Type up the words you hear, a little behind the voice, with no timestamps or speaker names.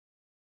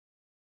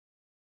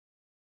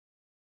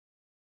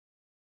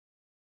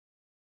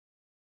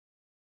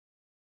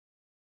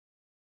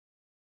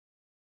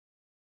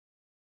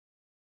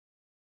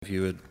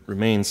you would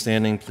remain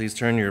standing, please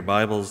turn your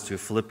Bibles to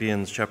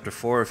Philippians chapter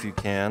 4 if you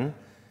can.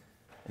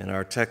 And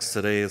our text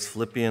today is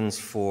Philippians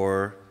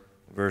 4,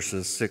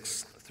 verses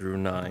 6 through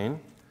 9.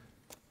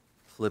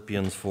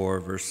 Philippians 4,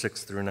 verse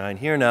 6 through 9.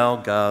 Hear now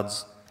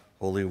God's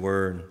holy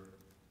word.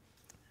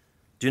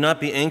 Do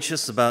not be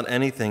anxious about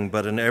anything,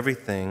 but in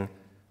everything,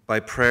 by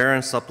prayer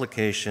and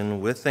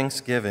supplication, with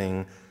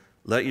thanksgiving,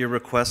 let your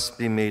requests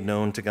be made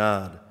known to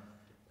God.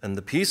 And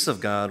the peace of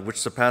God, which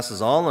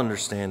surpasses all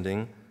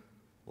understanding,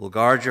 will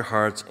guard your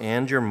hearts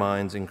and your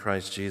minds in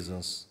Christ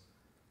Jesus.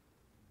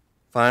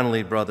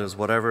 Finally, brothers,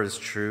 whatever is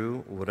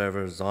true,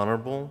 whatever is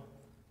honorable,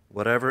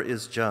 whatever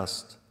is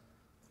just,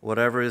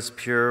 whatever is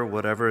pure,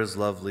 whatever is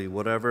lovely,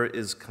 whatever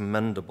is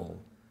commendable,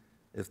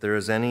 if there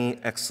is any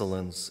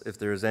excellence, if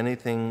there is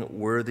anything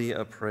worthy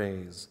of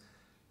praise,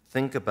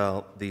 think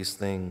about these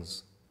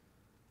things.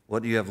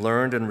 What you have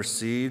learned and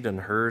received and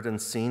heard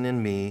and seen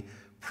in me,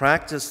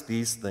 practice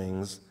these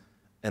things,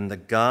 and the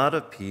God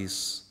of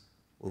peace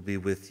will be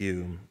with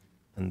you.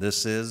 And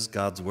this is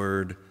God's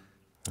word.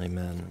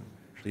 Amen.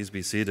 Please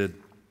be seated.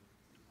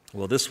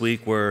 Well, this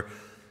week we're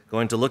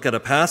going to look at a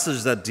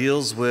passage that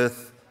deals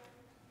with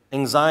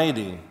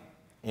anxiety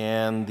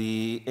and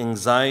the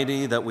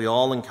anxiety that we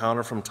all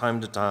encounter from time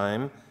to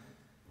time,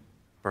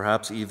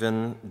 perhaps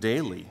even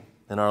daily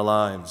in our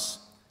lives.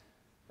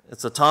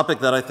 It's a topic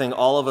that I think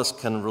all of us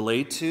can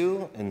relate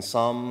to in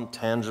some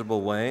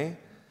tangible way.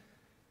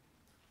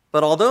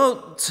 But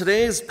although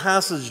today's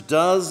passage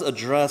does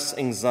address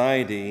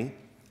anxiety,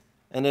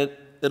 and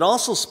it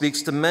also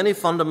speaks to many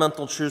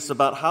fundamental truths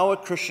about how a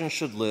Christian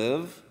should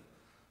live,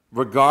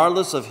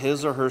 regardless of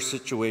his or her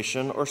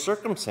situation or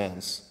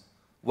circumstance.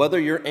 Whether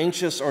you're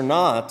anxious or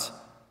not,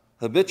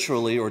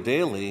 habitually or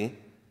daily,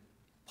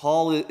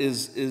 Paul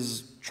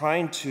is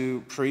trying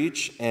to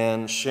preach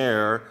and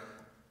share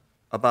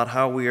about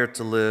how we are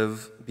to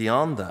live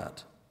beyond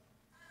that.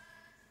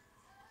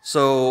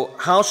 So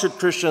how should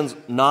Christians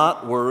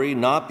not worry,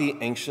 not be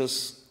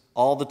anxious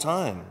all the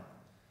time?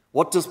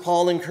 What does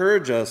Paul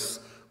encourage us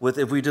with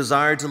if we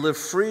desire to live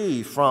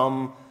free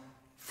from,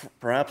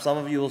 perhaps some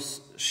of you will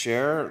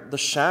share, the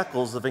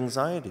shackles of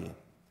anxiety?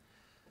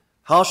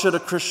 How should a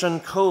Christian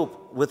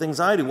cope with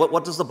anxiety?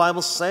 What does the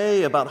Bible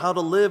say about how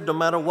to live no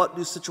matter what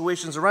new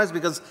situations arise?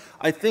 Because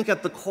I think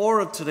at the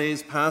core of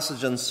today's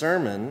passage and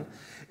sermon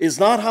is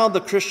not how the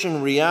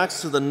Christian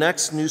reacts to the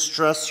next new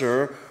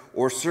stressor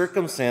or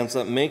circumstance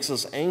that makes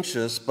us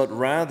anxious, but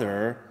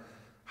rather,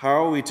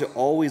 how are we to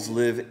always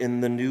live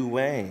in the new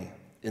way,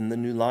 in the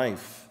new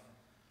life?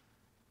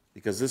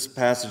 Because this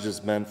passage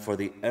is meant for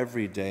the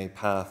everyday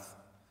path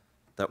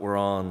that we're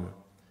on.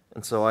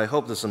 And so I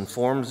hope this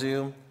informs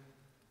you,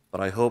 but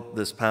I hope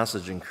this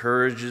passage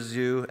encourages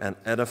you and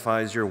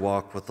edifies your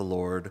walk with the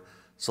Lord.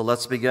 So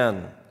let's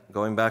begin.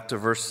 Going back to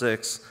verse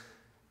 6,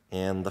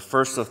 and the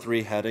first of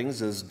three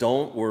headings is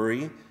don't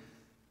worry,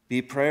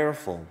 be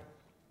prayerful.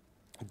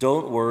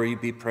 Don't worry,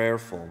 be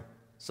prayerful.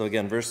 So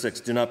again, verse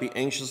 6, do not be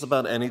anxious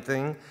about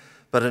anything,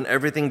 but in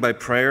everything by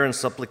prayer and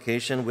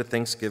supplication with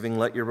thanksgiving,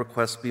 let your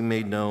requests be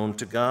made known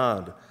to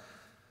God.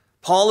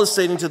 Paul is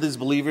saying to these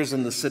believers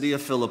in the city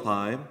of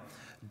Philippi,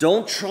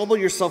 don't trouble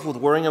yourself with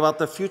worrying about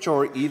the future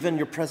or even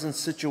your present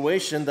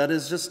situation that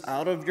is just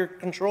out of your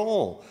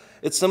control.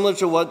 It's similar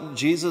to what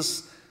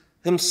Jesus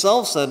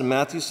himself said in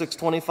Matthew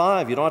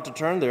 6:25. You don't have to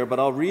turn there, but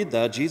I'll read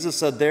that. Jesus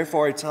said,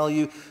 therefore I tell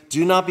you,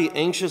 do not be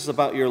anxious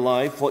about your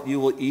life, what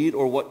you will eat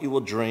or what you will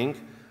drink,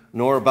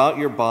 nor about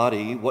your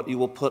body, what you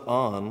will put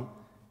on.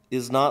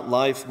 Is not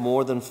life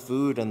more than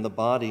food and the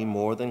body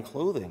more than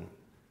clothing?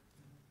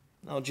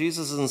 Now,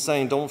 Jesus isn't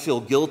saying don't feel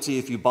guilty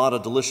if you bought a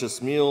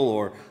delicious meal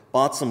or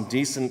bought some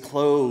decent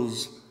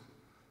clothes.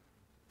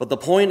 But the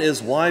point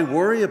is, why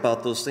worry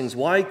about those things?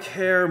 Why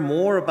care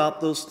more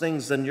about those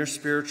things than your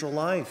spiritual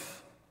life?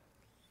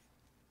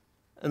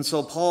 And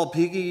so Paul,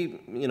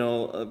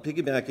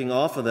 piggybacking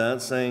off of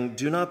that, saying,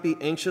 do not be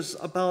anxious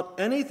about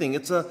anything.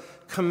 It's a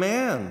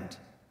command.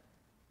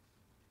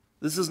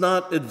 This is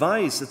not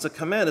advice, it's a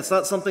command. It's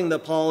not something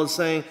that Paul is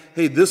saying,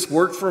 hey, this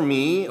worked for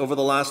me over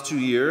the last 2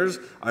 years.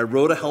 I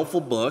wrote a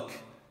helpful book.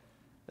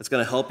 It's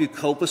going to help you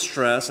cope with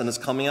stress, and it's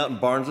coming out in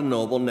Barnes &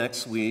 Noble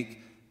next week.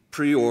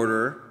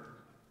 Pre-order.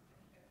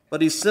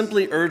 But he's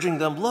simply urging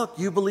them, look,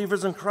 you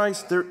believers in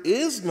Christ, there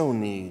is no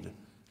need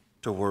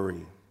to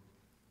worry.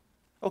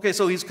 Okay,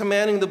 so he's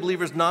commanding the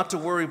believers not to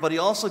worry, but he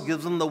also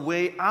gives them the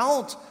way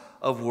out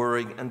of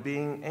worrying and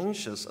being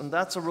anxious. And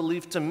that's a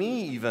relief to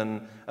me,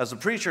 even as a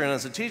preacher and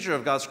as a teacher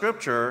of God's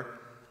Scripture.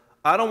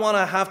 I don't want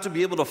to have to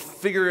be able to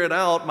figure it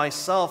out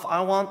myself.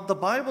 I want the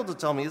Bible to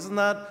tell me. Isn't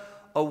that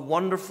a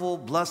wonderful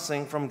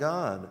blessing from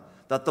God?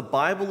 That the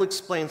Bible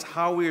explains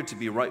how we are to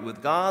be right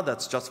with God.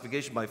 That's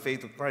justification by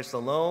faith of Christ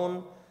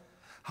alone.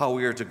 How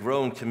we are to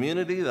grow in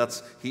community.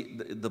 That's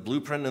the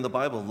blueprint in the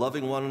Bible,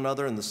 loving one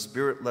another in the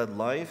Spirit-led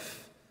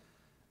life.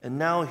 And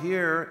now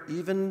here,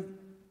 even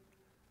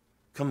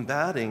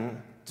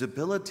combating,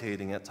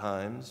 debilitating at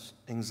times,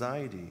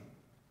 anxiety.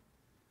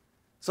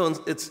 So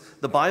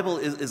the Bible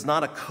is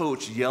not a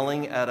coach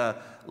yelling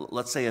at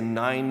let's say a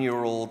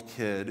 9-year-old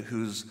kid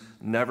who's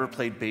never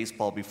played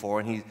baseball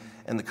before,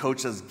 and the coach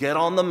says, get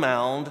on the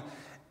mound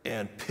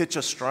and pitch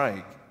a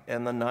strike.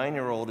 And the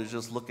 9-year-old is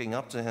just looking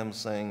up to him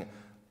saying,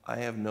 I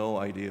have no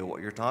idea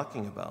what you're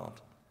talking about.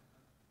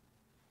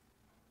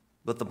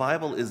 But the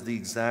Bible is the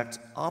exact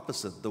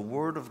opposite. The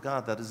Word of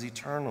God that is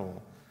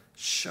eternal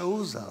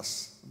shows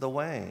us the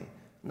way,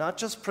 not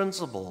just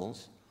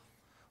principles,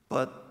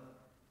 but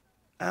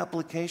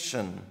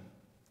application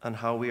on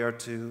how we are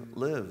to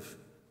live.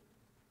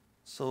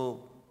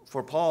 So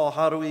for Paul,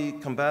 how do we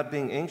combat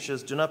being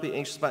anxious? Do not be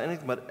anxious about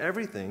anything, but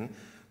everything.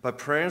 By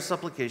prayer and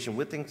supplication,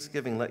 with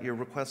thanksgiving, let your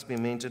requests be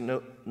made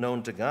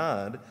known to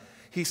God.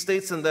 He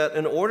states that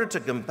in order to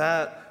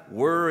combat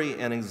worry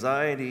and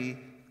anxiety,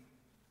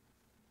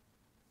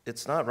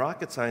 it's not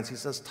rocket science. He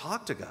says,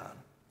 talk to God.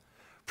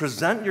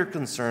 Present your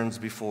concerns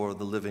before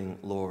the living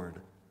Lord.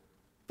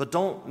 But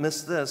don't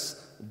miss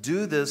this.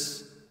 Do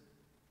this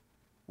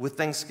with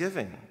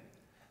thanksgiving.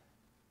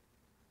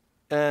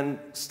 And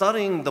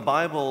studying the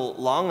Bible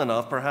long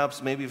enough,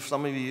 perhaps maybe for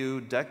some of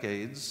you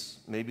decades,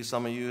 maybe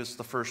some of you it's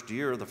the first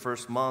year, the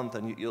first month,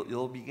 and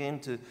you'll begin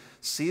to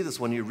see this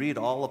when you read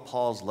all of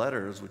Paul's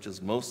letters, which is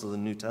most of the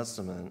New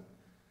Testament.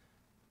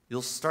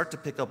 You'll start to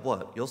pick up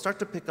what? You'll start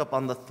to pick up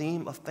on the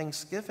theme of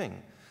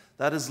thanksgiving.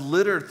 That is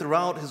littered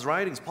throughout his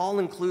writings. Paul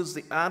includes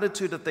the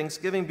attitude of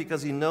thanksgiving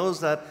because he knows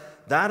that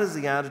that is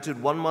the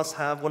attitude one must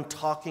have when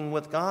talking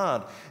with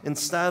God.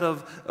 Instead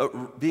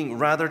of being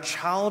rather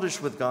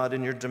childish with God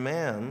in your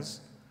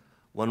demands,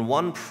 when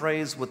one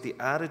prays with the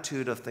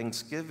attitude of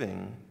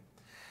thanksgiving,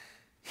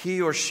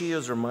 he or she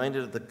is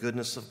reminded of the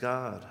goodness of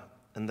God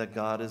and that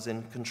God is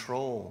in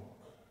control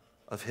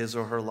of his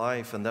or her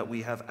life and that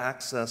we have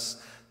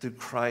access through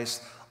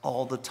Christ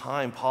all the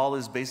time. Paul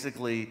is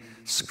basically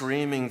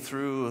screaming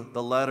through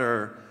the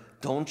letter,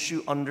 don't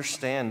you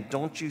understand?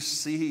 Don't you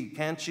see?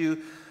 Can't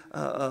you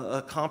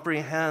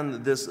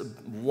comprehend this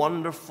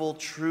wonderful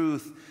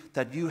truth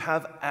that you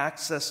have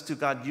access to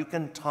God? You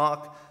can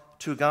talk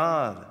to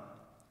God.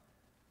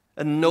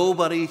 And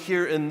nobody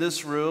here in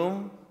this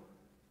room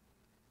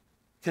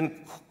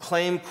can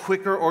claim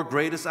quicker or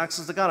greatest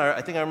access to God.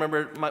 I think I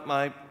remember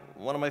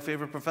one of my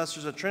favorite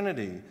professors at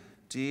Trinity,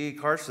 D.A.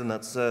 Carson,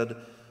 that said,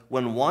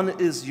 when one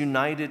is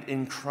united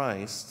in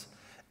Christ,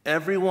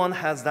 everyone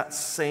has that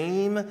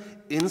same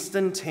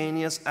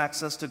instantaneous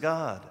access to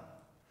God.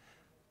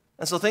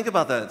 And so think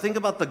about that. Think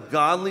about the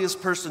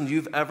godliest person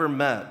you've ever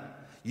met.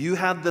 You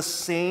have the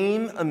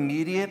same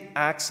immediate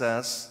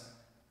access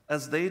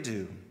as they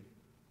do.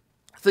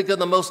 Think of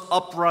the most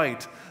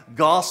upright,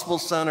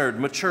 gospel-centered,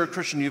 mature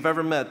Christian you've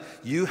ever met.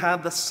 You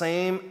have the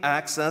same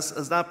access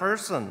as that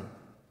person.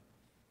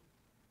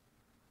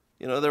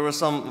 You know, there was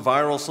some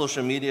viral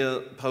social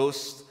media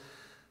post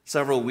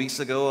several weeks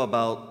ago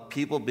about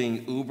people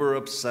being uber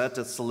upset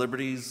at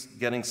celebrities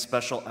getting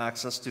special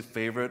access to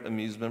favorite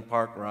amusement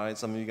park rides.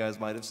 Some of you guys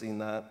might have seen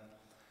that.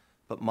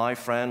 But my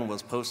friend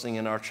was posting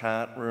in our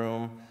chat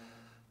room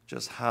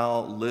just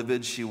how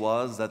livid she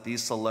was that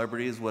these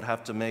celebrities would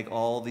have to make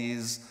all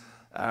these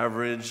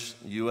average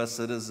U.S.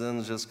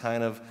 citizens just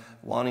kind of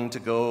wanting to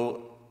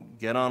go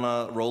get on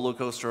a roller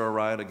coaster or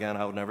ride. Again,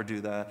 I would never do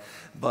that.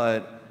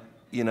 But,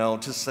 you know,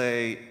 to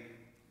say,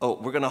 oh,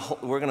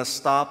 we're gonna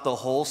stop the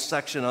whole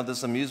section of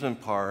this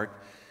amusement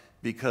park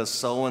because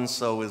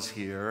so-and-so is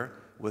here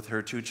with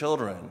her 2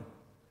 children.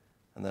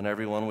 And then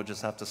everyone would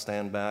just have to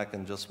stand back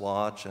and just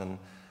watch, and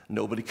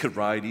nobody could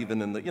ride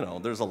even in the, you know,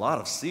 there's a lot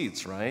of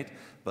seats, right?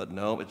 But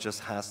no, it just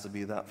has to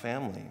be that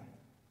family.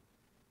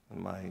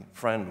 And my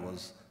friend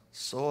was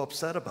so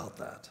upset about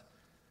that.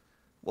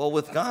 Well,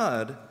 with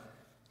God,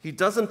 he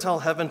doesn't tell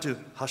heaven to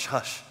hush,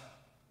 hush.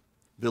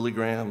 Billy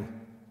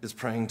Graham is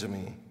praying to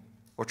me,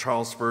 or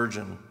Charles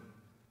Spurgeon.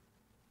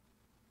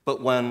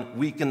 But when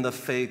weak in the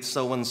faith,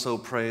 so-and-so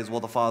prays, well,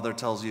 the Father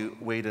tells you,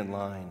 wait in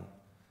line.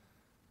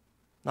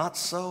 Not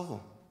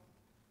so.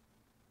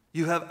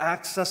 You have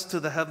access to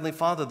the Heavenly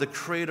Father, the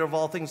creator of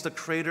all things, the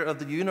creator of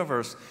the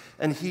universe,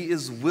 and he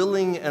is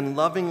willing and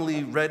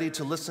lovingly ready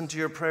to listen to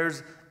your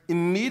prayers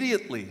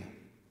immediately.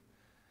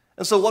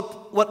 And so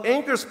what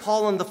anchors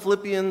Paul in the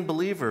Philippian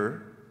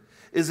believer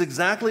is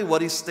exactly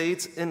what he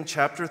states in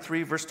chapter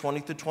 3, verse 20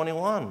 through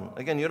 21.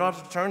 Again, you don't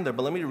have to turn there,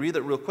 but let me read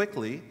it real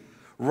quickly.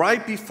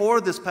 Right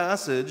before this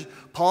passage,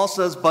 Paul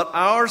says, but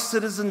our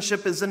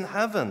citizenship is in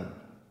heaven.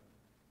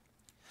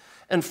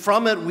 And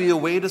from it we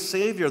await a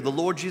Savior, the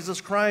Lord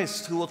Jesus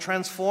Christ, who will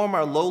transform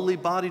our lowly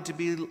body to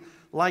be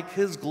like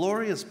his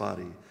glorious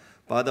body,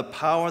 by the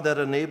power that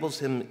enables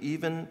him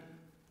even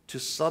to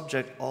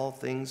subject all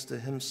things to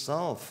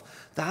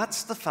himself.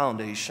 That's the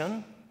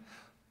foundation.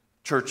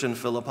 Church in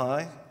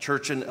Philippi,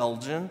 church in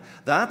Elgin,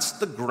 that's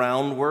the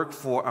groundwork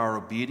for our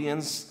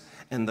obedience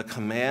and the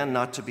command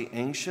not to be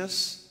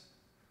anxious.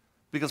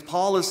 Because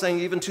Paul is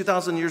saying even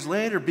 2,000 years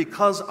later,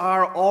 because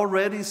our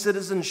already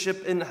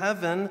citizenship in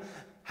heaven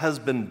has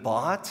been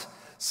bought,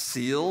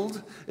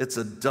 sealed, it's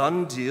a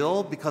done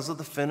deal because of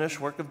the finished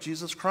work of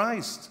Jesus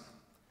Christ.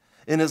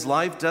 in his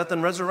life, death,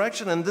 and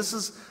resurrection. And this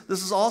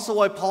is also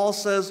why Paul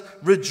says,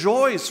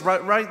 rejoice,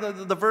 right,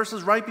 the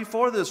verses right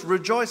before this.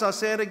 Rejoice, I'll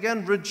say it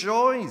again,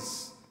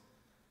 rejoice.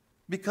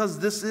 Because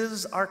this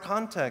is our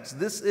context.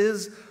 This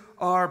is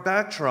our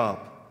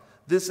backdrop.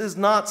 This is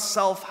not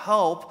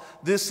self-help.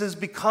 This is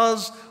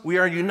because we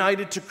are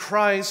united to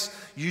Christ.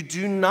 You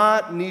do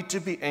not need to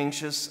be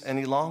anxious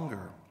any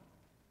longer.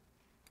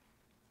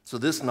 So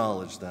this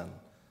knowledge then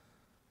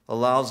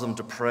allows them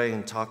to pray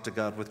and talk to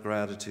God with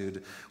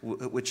gratitude,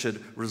 which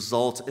should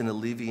result in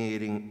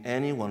alleviating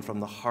anyone from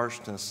the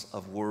harshness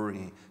of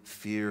worry,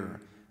 fear,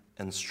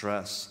 and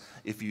stress.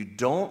 If you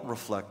don't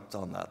reflect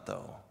on that,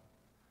 though,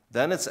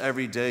 then it's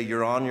every day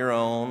you're on your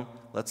own.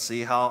 Let's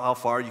see how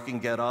far you can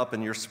get up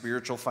in your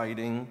spiritual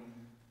fighting.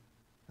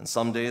 And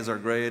some days are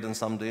great and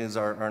some days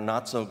are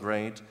not so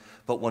great.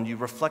 But when you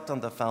reflect on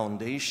the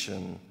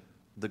foundation,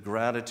 the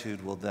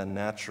gratitude will then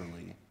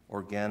naturally,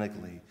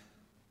 organically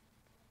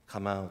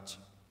come out.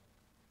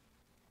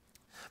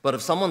 But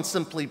if someone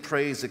simply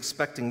prays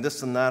expecting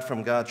this and that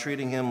from God,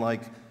 treating him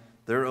like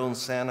their own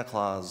Santa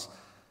Claus,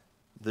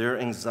 their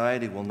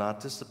anxiety will not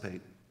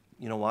dissipate.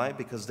 You know why?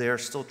 Because they are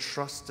still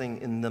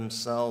trusting in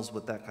themselves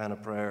with that kind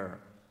of prayer.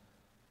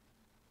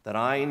 That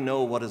I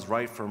know what is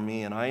right for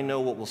me, and I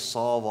know what will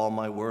solve all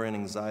my worry and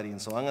anxiety. And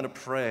so I'm going to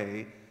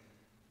pray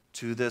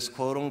to this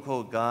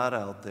quote-unquote God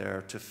out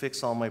there to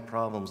fix all my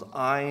problems.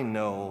 I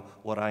know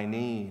what I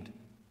need.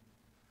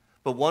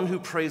 But one who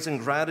prays in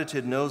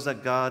gratitude knows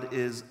that God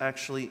is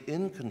actually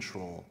in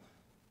control.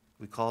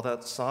 We call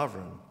that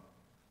sovereign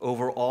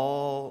over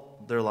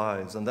all their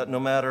lives, and that no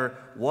matter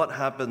what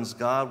happens,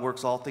 God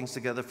works all things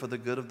together for the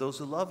good of those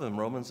who love him,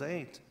 Romans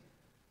 8.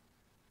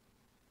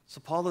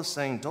 So Paul is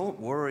saying, don't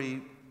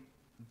worry,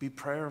 be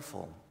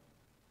prayerful.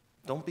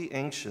 Don't be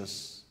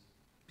anxious,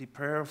 be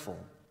prayerful.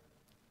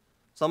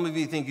 Some of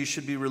you think you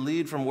should be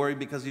relieved from worry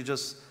because you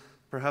just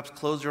perhaps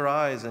close your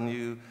eyes and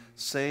you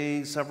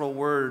say several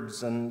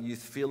words and you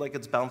feel like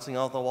it's bouncing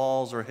off the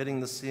walls or hitting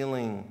the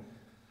ceiling.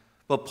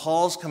 But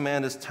Paul's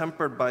command is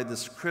tempered by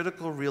this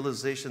critical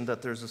realization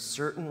that there's a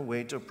certain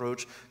way to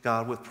approach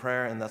God with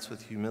prayer, and that's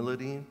with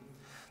humility.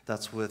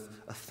 That's with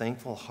a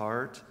thankful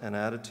heart and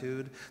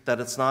attitude. That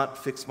it's not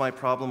fix my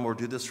problem or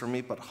do this for me,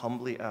 but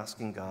humbly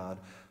asking God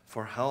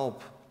for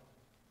help.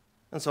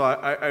 And so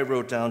I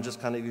wrote down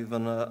just kind of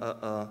even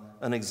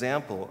an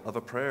example of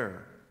a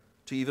prayer.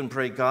 To even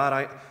pray,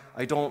 God,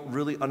 I don't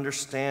really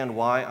understand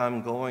why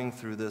I'm going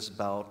through this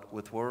bout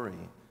with worry.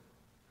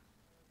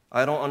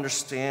 I don't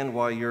understand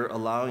why you're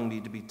allowing me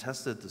to be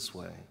tested this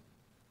way.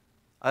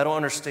 I don't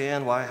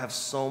understand why I have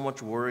so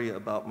much worry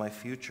about my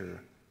future.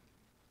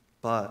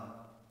 But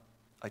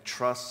I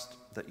trust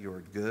that you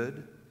are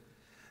good,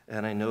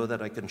 and I know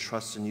that I can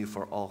trust in you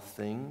for all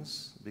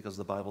things because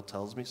the Bible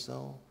tells me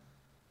so.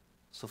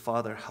 So,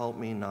 Father, help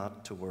me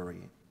not to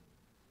worry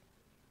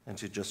and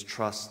to just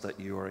trust that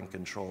you are in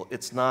control.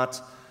 It's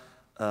not,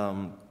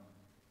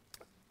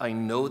 I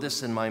know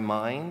this in my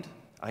mind.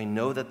 I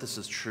know that this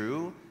is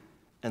true.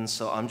 And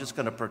so I'm just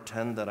going to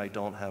pretend that I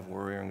don't have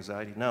worry or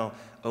anxiety. No,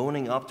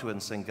 owning up to it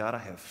and saying, God, I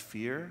have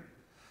fear,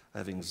 I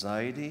have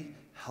anxiety,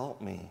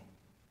 help me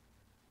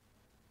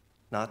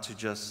not to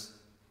just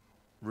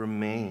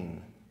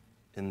remain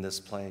in this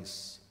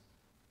place.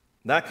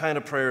 That kind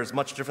of prayer is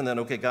much different than,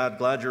 okay, God,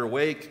 glad you're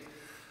awake.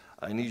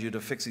 I need you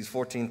to fix these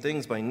 14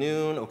 things by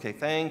noon. Okay,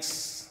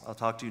 thanks. I'll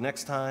talk to you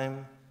next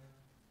time.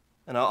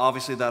 And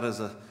obviously that is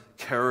a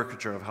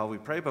caricature of how we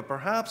pray, but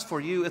perhaps for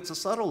you it's a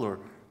subtler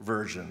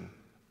version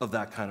of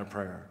that kind of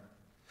prayer.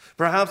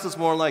 Perhaps it's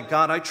more like,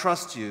 God, I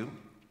trust you,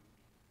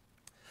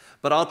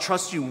 but I'll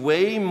trust you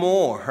way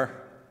more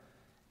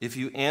if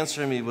you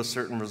answer me with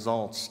certain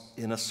results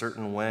in a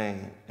certain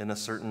way, in a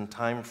certain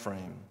time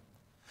frame.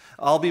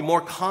 I'll be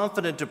more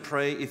confident to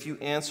pray if you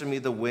answer me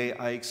the way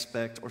I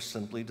expect or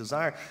simply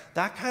desire.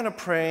 That kind of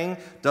praying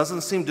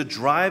doesn't seem to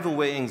drive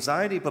away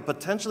anxiety, but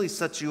potentially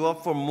sets you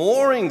up for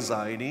more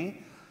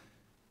anxiety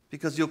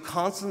because you'll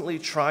constantly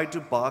try to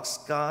box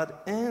God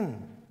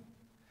in.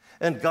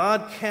 And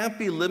God can't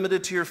be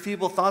limited to your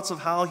feeble thoughts of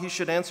how he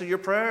should answer your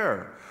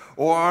prayer.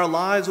 Or our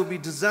lives will be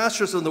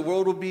disastrous and the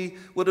world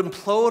would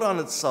implode on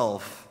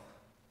itself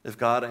if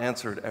God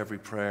answered every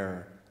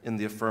prayer in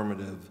the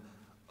affirmative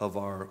of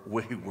our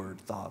wayward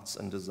thoughts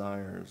and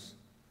desires.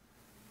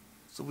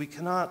 So we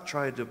cannot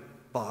try to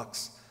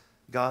box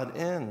God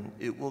in.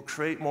 It will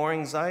create more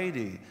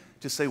anxiety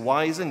to say,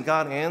 why isn't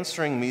God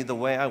answering me the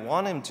way I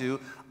want him to?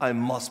 I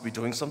must be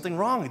doing something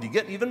wrong. And you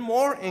get even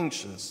more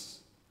anxious.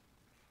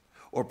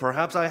 Or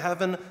perhaps I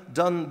haven't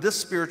done this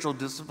spiritual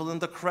discipline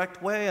the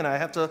correct way, and I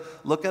have to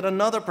look at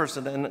another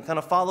person and kind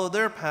of follow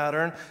their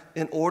pattern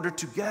in order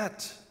to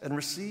get and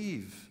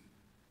receive.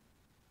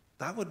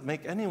 That would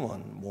make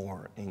anyone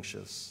more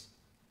anxious.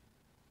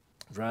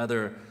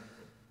 Rather,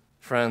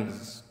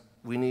 friends,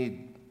 we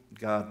need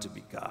God to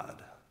be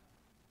God,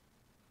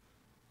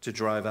 to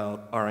drive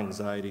out our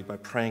anxiety by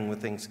praying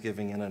with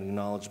thanksgiving and an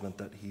acknowledgement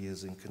that he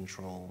is in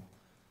control.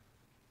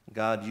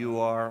 God, you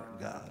are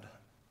God.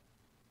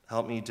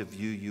 Help me to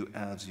view you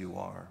as you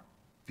are.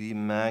 Be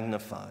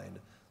magnified.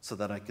 so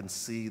that I can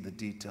see the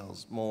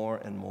details more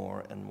and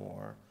more and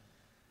more,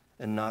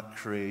 and not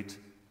create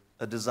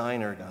a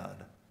designer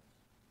God,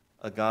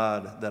 a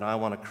God that I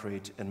want to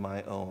create in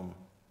my own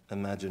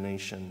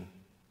imagination.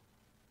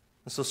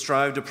 And so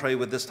strive to pray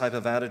with this type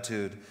of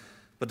attitude.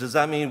 But does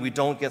that mean we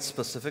don't get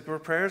specific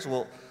with prayers?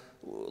 Well,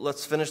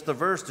 let's finish the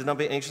verse. Do not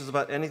be anxious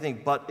about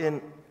anything, but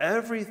in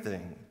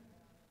everything,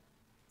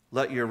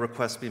 let your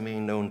requests be made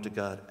known to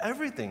God.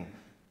 Everything.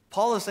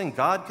 Paul is saying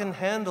God can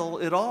handle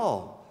it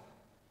all.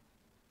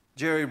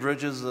 Jerry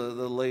Bridges, the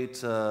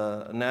late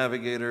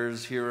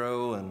navigator's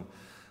hero and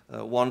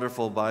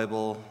wonderful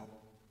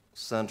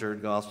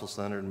Bible-centered,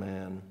 gospel-centered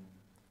man,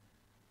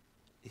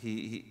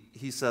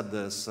 he said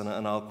this,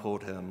 and I'll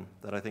quote him,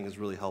 that I think is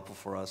really helpful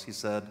for us. He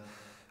said,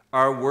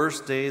 "Our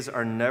worst days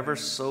are never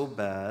so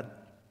bad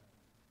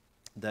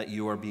that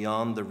you are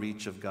beyond the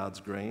reach of God's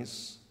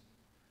grace,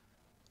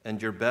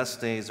 and your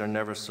best days are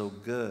never so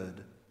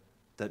good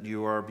that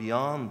you are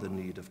beyond the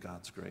need of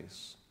God's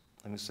grace."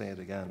 Let me say it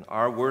again.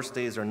 Our worst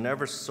days are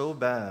never so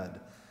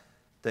bad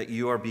that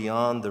you are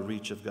beyond the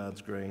reach of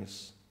God's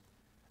grace,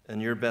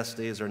 and your best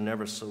days are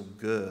never so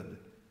good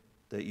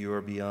that you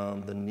are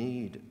beyond the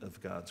need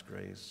of God's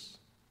grace.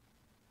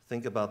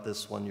 Think about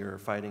this when you're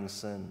fighting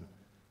sin.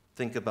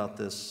 Think about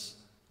this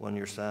when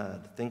you're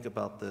sad. Think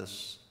about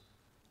this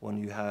when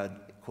you had,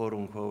 quote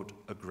unquote,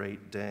 a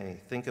great day.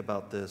 Think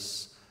about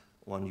this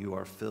when you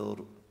are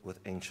filled with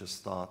anxious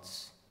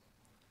thoughts.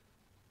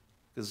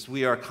 Because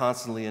we are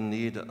constantly in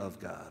need of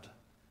God,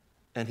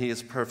 and He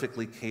is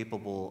perfectly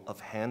capable of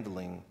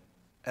handling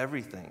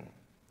everything.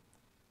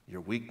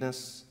 Your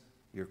weakness,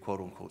 your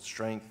quote unquote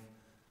strength,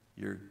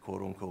 your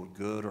quote unquote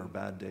good or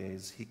bad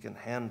days. He can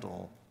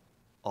handle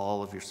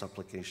all of your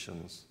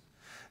supplications.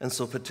 And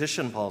so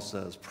petition, Paul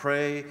says,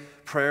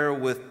 prayer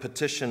with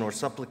petition or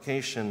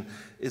supplication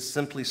is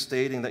simply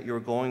stating that you're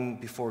going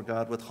before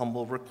God with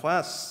humble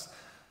requests.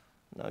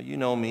 Now, you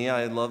know me,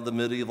 I love the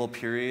medieval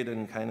period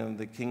and kind of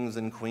the kings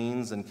and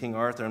queens and King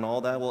Arthur and all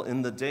that. Well,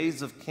 in the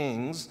days of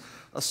kings,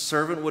 a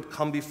servant would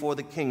come before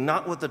the king,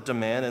 not with a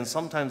demand, and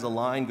sometimes a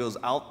line goes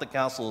out the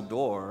castle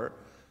door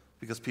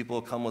because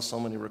people come with so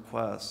many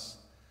requests.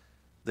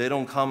 They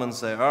don't come and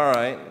say, all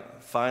right,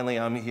 finally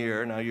I'm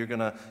here, now you're going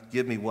to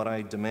give me what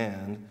I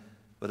demand.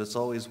 But it's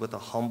always with a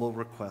humble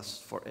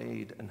request for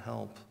aid and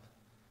help.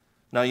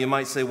 Now you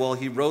might say, well,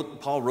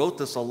 Paul wrote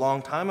this a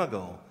long time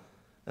ago,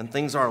 and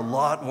things are a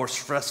lot more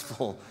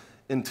stressful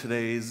in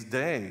today's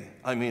day.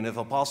 I mean, if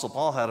Apostle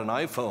Paul had an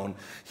iPhone,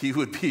 he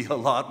would be a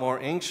lot more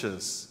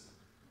anxious.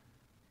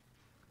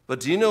 But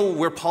do you know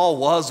where Paul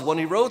was when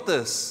he wrote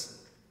this?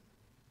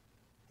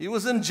 He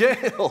was in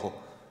jail.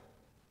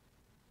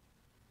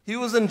 He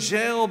was in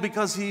jail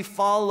because he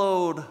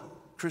followed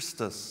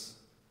Christus,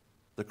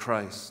 the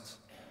Christ,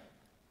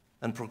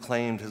 and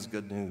proclaimed his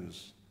good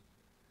news.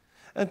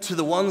 And to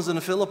the ones in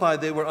Philippi,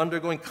 they were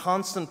undergoing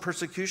constant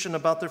persecution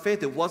about their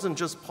faith. It wasn't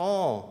just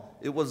Paul.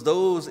 It was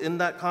those in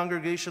that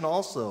congregation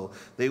also.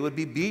 They would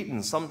be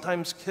beaten,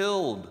 sometimes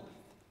killed,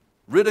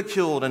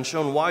 ridiculed, and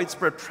shown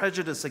widespread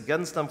prejudice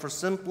against them for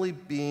simply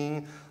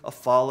being a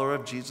follower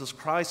of Jesus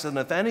Christ. And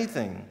if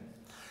anything,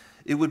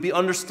 it would be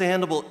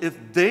understandable if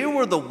they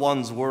were the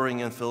ones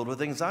worrying and filled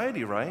with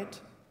anxiety, right?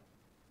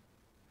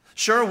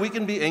 Sure, we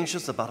can be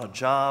anxious about a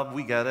job,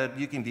 we get it.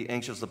 You can be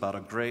anxious about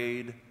a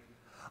grade,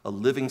 a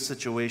living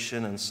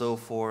situation, and so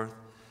forth.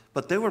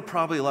 But they were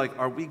probably like,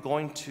 are we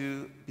going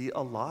to be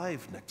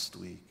alive next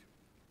week?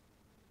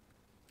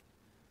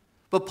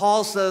 But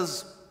Paul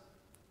says,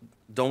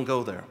 don't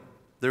go there.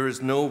 There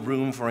is no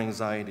room for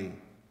anxiety.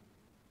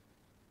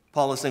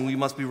 Paul is saying we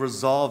must be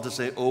resolved to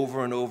say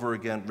over and over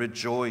again,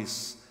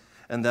 rejoice,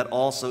 and that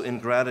also in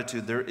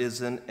gratitude there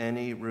isn't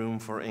any room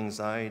for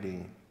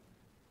anxiety.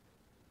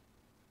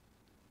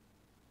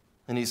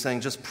 And he's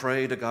saying, just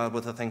pray to God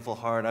with a thankful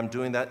heart. I'm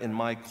doing that in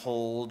my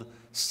cold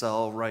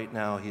cell right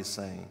now, he's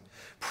saying.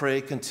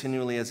 Pray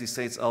continually, as he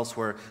states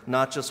elsewhere,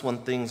 not just when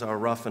things are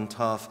rough and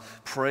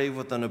tough. Pray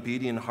with an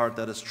obedient heart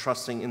that is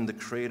trusting in the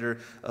Creator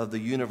of the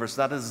universe.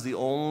 That is the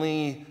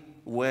only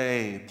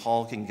way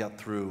Paul can get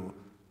through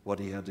what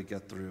he had to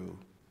get through.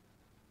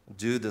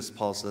 Do this,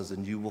 Paul says,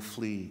 and you will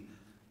flee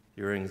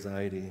your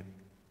anxiety.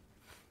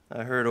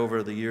 I heard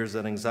over the years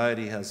that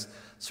anxiety has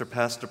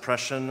surpassed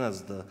depression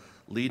as the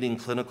leading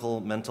clinical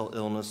mental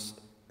illness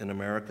in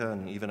America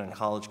and even on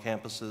college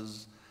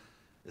campuses.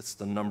 It's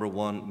the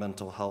 #1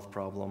 mental health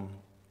problem.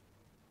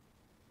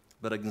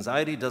 But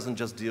anxiety doesn't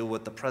just deal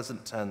with the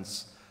present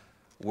tense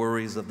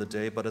worries of the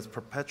day, but is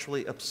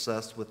perpetually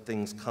obsessed with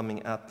things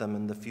coming at them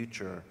in the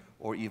future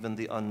or even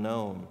the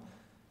unknown.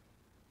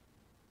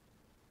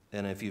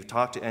 And if you've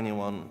talked to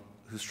anyone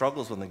who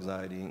struggles with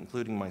anxiety,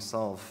 including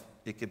myself,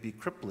 it could be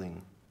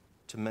crippling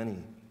to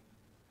many.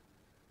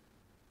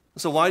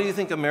 So why do you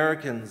think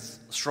Americans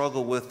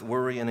struggle with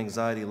worry and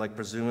anxiety like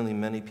presumably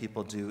many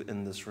people do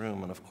in this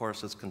room? And of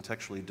course, it's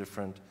contextually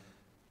different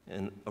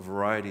in a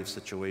variety of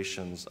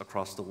situations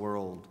across the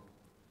world.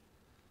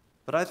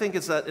 But I think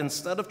it's that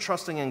instead of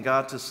trusting in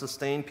God to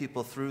sustain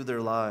people through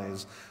their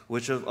lives,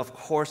 which of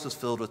course is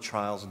filled with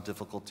trials and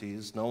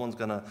difficulties, no one's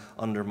going to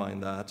undermine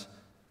that.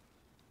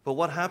 But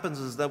what happens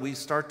is that we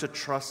start to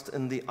trust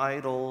in the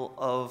idol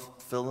of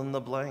fill in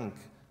the blank.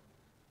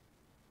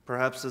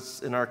 Perhaps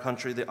it's in our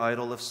country the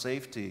idol of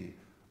safety,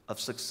 of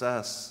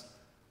success,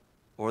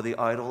 or the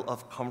idol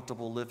of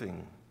comfortable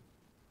living,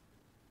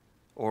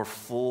 or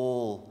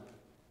full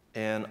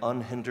and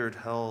unhindered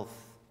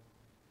health.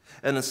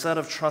 And instead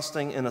of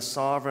trusting in a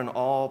sovereign,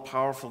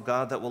 all-powerful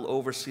God that will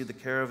oversee the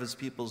care of his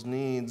people's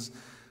needs,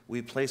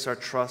 we place our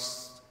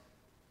trust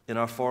in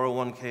our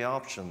 401k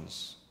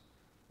options.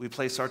 We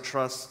place our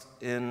trust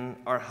in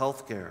our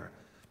health care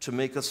to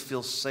make us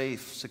feel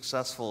safe,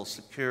 successful,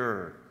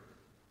 secure.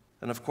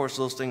 And of course,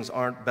 those things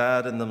aren't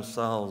bad in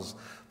themselves,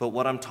 but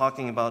what I'm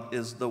talking about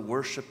is the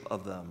worship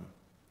of them,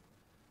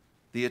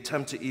 the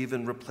attempt to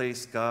even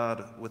replace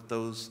God with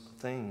those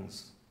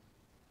things.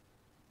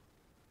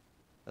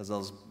 As I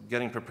was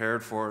getting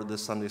prepared for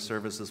this Sunday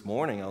service this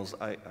morning,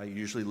 I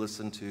usually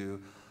listen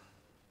to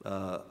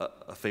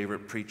a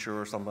favorite preacher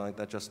or something like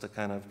that just to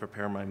kind of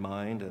prepare my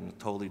mind in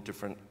totally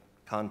different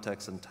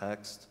context and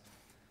text.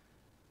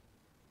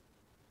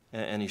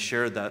 And he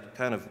shared that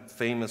kind of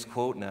famous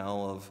quote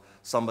now of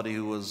somebody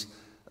who was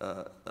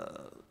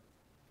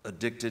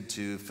addicted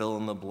to fill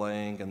in the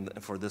blank, and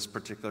for this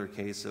particular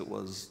case it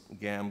was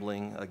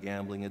gambling, a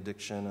gambling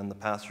addiction, and the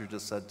pastor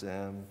just said to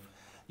him,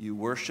 "You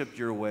worshiped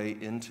your way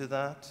into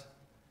that,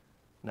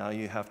 now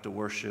you have to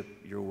worship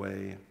your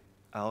way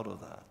out of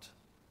that."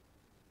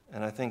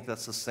 And I think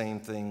that's the same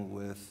thing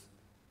with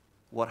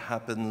what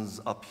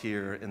happens up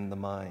here in the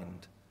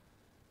mind,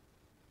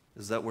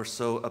 is that we're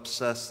so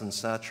obsessed and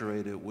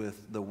saturated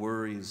with the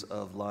worries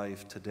of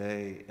life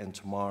today and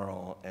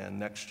tomorrow and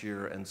next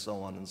year and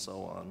so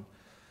on,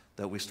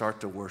 that we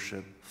start to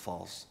worship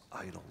false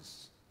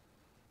idols.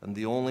 And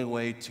the only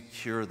way to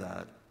cure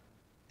that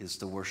is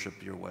to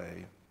worship your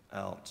way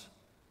out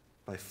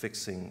by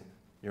fixing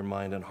your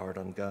mind and heart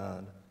on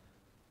God.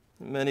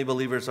 Many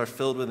believers are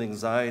filled with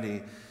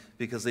anxiety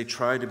because they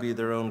try to be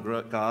their own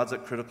gods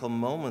at critical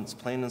moments,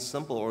 plain and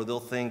simple, or they'll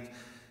think,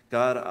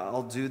 "God,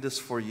 I'll do this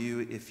for you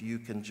if you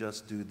can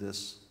just do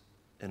this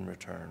in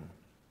return."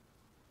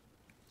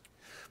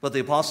 But the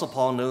Apostle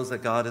Paul knows that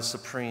God is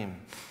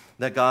supreme,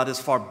 that God is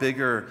far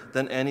bigger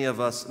than any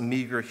of us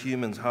meager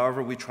humans,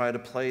 however we try to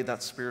play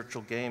that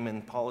spiritual game,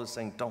 and Paul is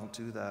saying, don't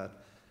do that.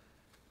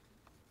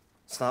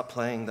 Stop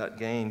playing that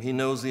game. He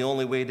knows the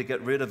only way to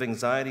get rid of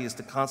anxiety is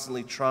to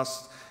constantly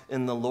trust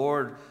in the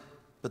Lord.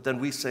 But then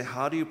we say,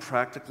 how do you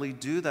practically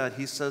do that?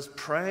 He says,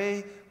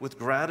 pray with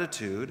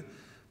gratitude,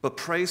 but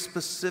pray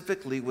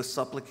specifically with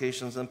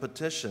supplications and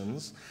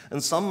petitions.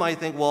 And some might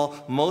think,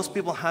 well, most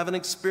people haven't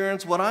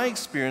experienced what I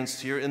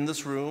experienced here in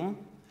this room,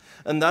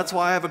 and that's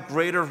why I have a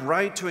greater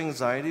right to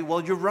anxiety.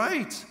 Well, you're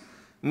right.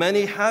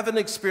 Many haven't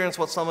experienced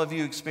what some of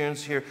you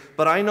experienced here,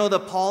 but I know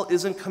that Paul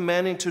isn't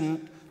commanding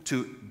to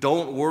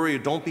don't worry,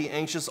 don't be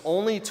anxious,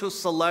 only to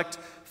select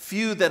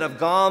few that have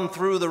gone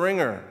through the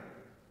ringer.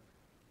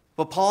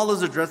 But Paul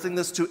is addressing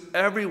this to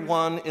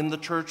everyone in the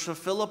church of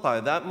Philippi.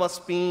 That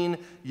must mean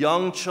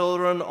young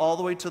children all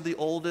the way to the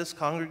oldest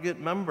congregate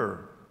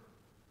member.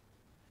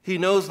 He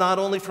knows not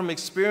only from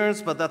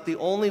experience, but that the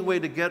only way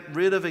to get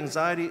rid of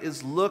anxiety is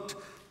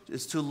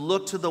to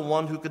look to the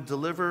one who could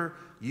deliver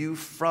you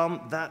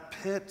from that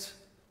pit,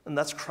 and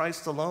that's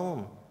Christ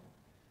alone.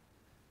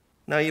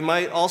 Now, you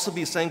might also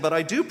be saying, but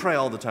I do pray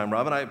all the time,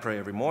 Robin. I pray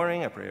every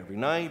morning, I pray every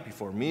night,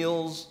 before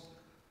meals.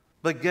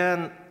 But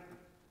again,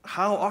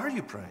 how are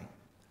you praying?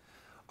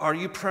 Are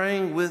you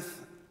praying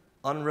with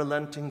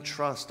unrelenting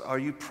trust? Are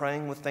you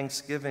praying with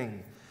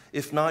thanksgiving?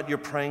 If not, you're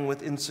praying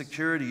with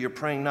insecurity. You're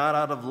praying not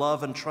out of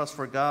love and trust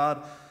for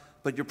God,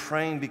 but you're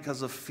praying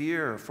because of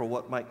fear for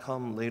what might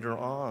come later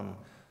on.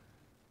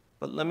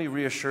 But let me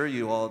reassure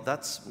you all,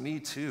 that's me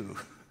too.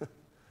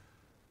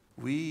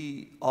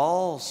 We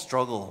all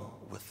struggle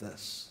with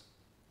this.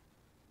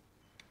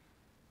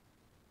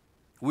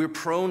 We're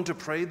prone to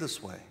pray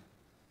this way,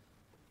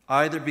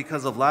 either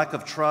because of lack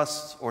of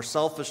trust or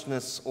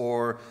selfishness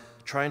or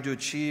trying to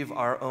achieve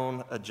our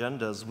own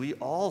agendas. We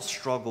all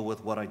struggle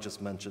with what I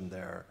just mentioned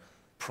there,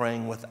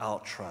 praying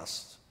without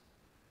trust,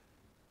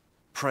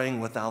 praying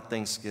without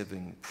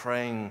thanksgiving,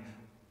 praying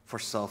for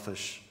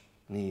selfish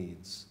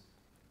needs.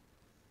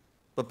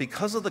 But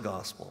because of the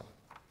gospel,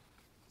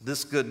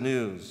 this good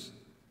news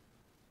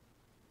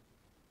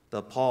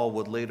that Paul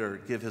would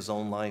later give his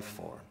own life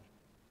for,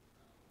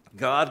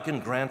 God can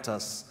grant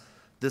us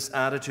this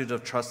attitude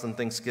of trust and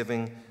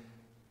thanksgiving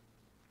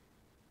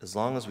as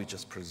long as we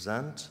just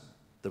present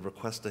the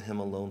request to him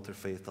alone through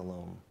faith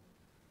alone.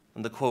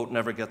 And the quote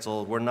never gets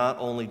old. We're not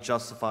only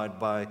justified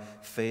by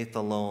faith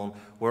alone,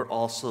 we're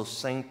also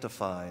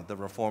sanctified, the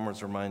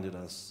Reformers reminded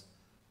us.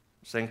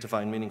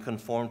 Sanctified meaning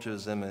conformed to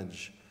his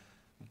image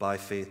by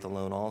faith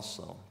alone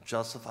also.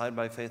 Justified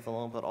by faith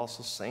alone, but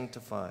also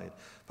sanctified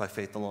by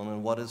faith alone.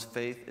 And what is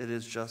faith? It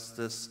is just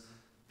this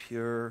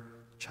pure,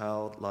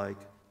 childlike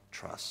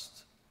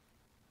trust.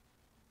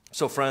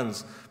 So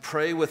friends,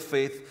 pray with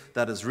faith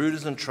that is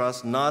rooted in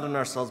trust, not in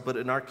ourselves, but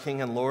in our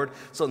King and Lord.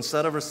 So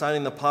instead of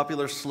reciting the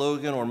popular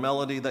slogan or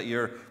melody that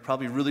you're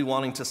probably really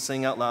wanting to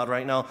sing out loud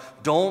right now,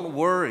 don't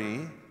worry,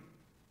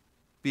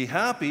 be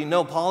happy.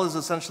 No, Paul is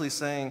essentially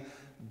saying,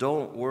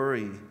 don't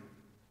worry,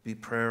 be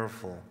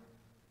prayerful.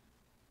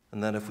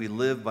 And then if we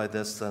live by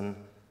this, then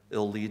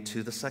it'll lead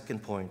to the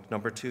second point.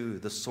 Number 2,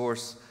 the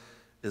source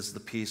is the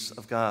peace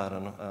of God.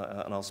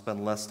 And I'll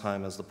spend less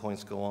time as the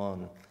points go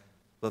on.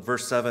 But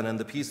verse 7, and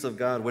the peace of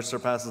God, which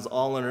surpasses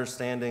all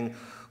understanding,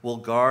 will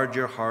guard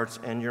your hearts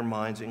and your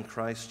minds in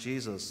Christ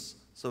Jesus.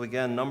 So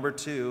again, number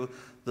 2,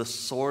 the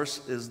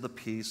source is the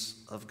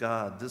peace of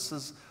God. This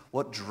is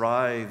what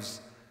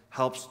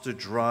helps to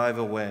drive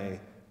away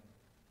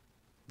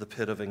the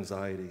pit of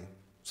anxiety.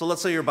 So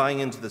let's say you're buying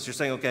into this. You're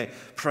saying, okay,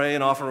 pray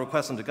and offer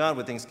requests unto God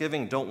with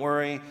thanksgiving. Don't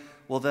worry.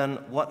 Well, then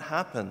what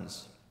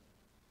happens?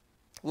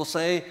 We'll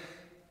say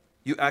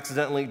you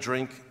accidentally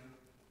drink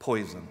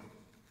poison.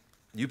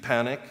 You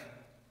panic.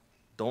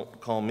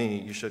 Don't call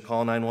me. You should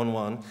call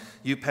 911.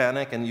 You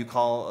panic and you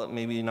call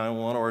maybe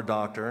 911 or a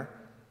doctor.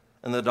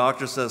 And the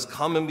doctor says,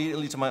 come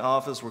immediately to my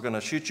office. We're going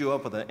to shoot you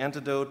up with an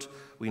antidote.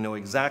 We know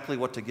exactly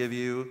what to give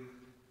you.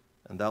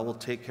 And that will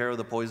take care of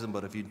the poison.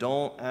 But if you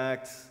don't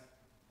act,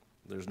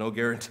 there's no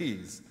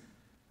guarantees.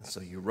 And so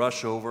you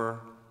rush over.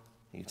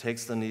 He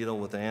takes the needle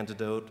with the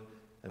antidote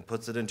and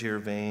puts it into your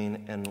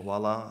vein. And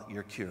voila,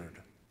 you're cured.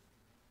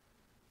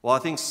 Well, I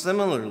think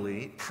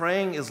similarly,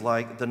 praying is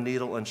like the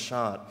needle and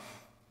shot.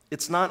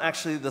 It's not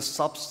actually the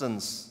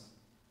substance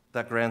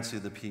that grants you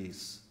the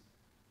peace,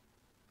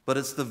 but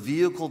it's the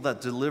vehicle that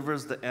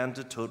delivers the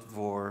antidote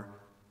for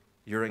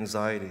your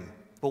anxiety.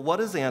 But what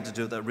is the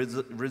antidote that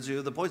rids you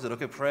of the poison?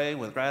 Okay, pray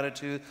with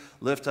gratitude,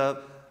 lift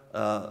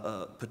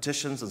up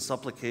petitions and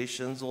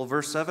supplications. Well,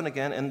 verse 7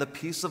 again, and the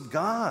peace of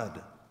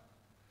God,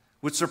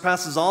 which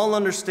surpasses all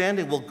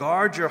understanding, will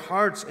guard your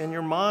hearts and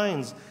your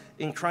minds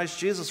in Christ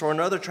Jesus. Or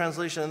another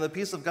translation, and the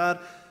peace of God,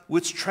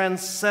 which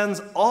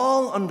transcends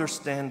all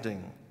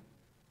understanding.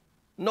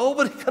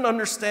 Nobody can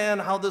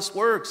understand how this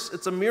works.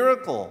 It's a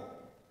miracle.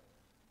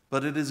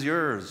 But it is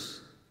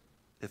yours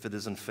if it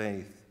is in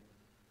faith.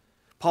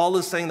 Paul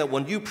is saying that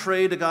when you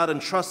pray to God and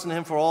trust in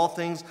Him for all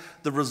things,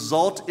 the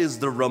result is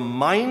the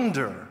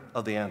reminder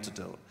of the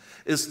antidote.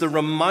 It's the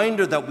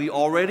reminder that we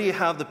already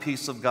have the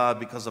peace of God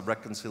because of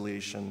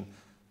reconciliation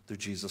through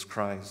Jesus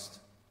Christ.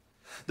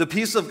 The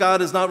peace of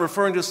God is not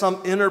referring to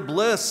some inner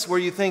bliss where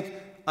you think,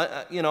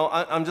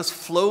 I'm just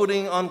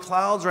floating on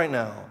clouds right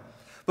now.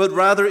 But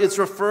rather, it's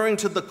referring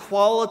to the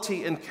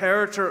quality and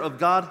character of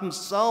God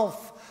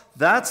Himself.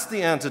 That's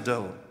the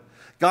antidote.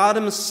 God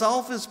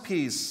Himself is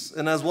peace.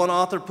 And as one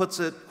author puts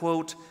it,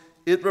 quote,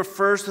 it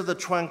refers to the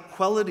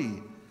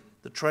tranquility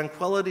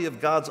of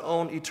God's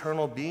own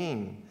eternal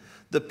being,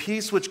 the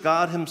peace which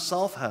God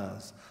Himself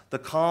has, the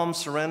calm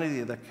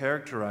serenity that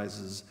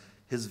characterizes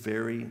His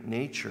very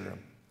nature.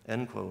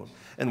 End quote.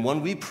 And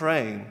when we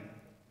pray,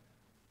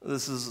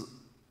 this is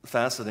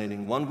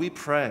fascinating. When we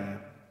pray,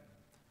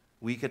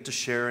 we get to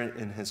share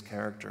in His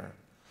character.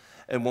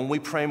 And when we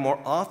pray more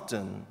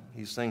often,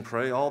 He's saying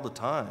pray all the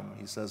time,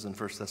 He says in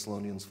 1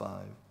 Thessalonians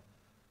 5.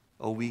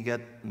 Oh, we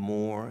get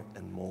more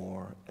and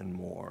more and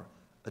more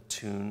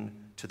attuned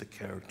to the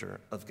character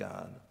of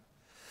God.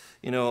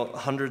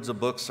 Hundreds of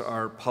books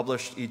are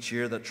published each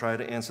year that try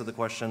to answer the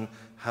question,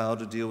 how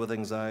to deal with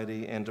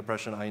anxiety and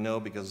depression. I know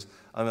because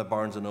I'm at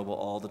Barnes & Noble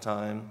all the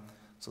time.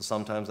 So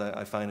sometimes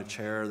I find a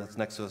chair that's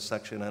next to a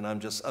section, and I'm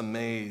just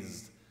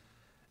amazed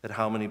at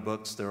how many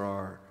books there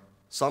are.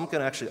 Some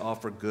can actually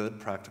offer good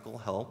practical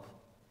help.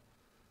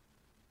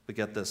 But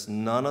get this,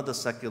 none of the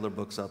secular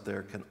books out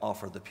there can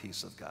offer the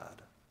peace of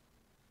God.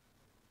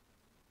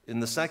 In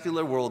the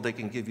secular world, they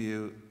can give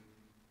you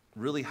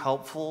really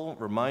helpful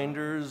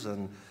reminders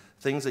and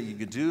things that you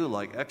could do,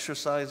 like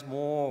exercise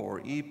more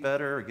or eat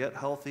better or get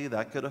healthy.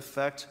 That could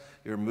affect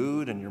your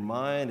mood and your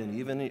mind and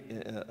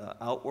even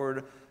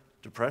outward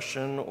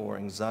depression or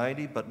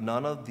anxiety, but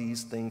none of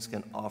these things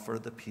can offer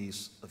the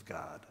peace of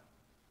God.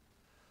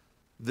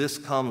 This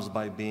comes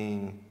by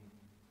being,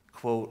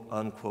 quote,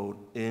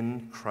 unquote,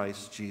 in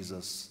Christ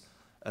Jesus,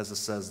 as it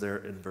says there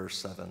in verse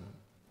 7.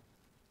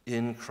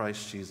 In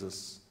Christ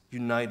Jesus.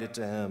 United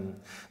to Him.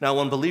 Now,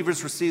 when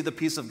believers receive the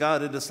peace of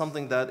God, it is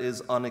something that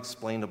is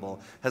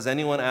unexplainable. Has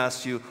anyone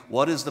asked you,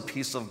 what is the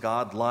peace of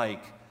God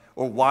like?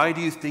 Or why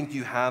do you think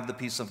you have the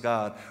peace of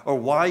God? Or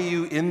why are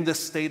you in this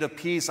state of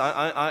peace?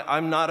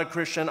 I'm not a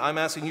Christian. I'm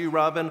asking you,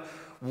 Robin,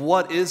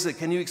 what is it?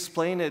 Can you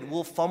explain it?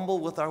 We'll fumble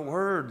with our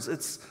words.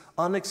 It's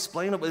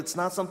unexplainable. It's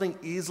not something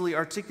easily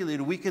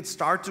articulated. We could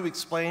start to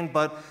explain,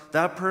 but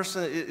that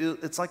person,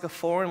 it's like a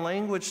foreign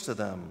language to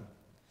them.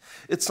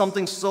 It's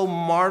something so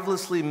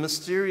marvelously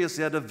mysterious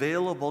yet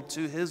available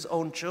to His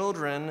own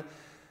children.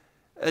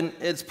 And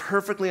it's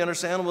perfectly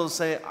understandable to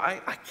say,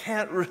 I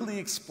can't really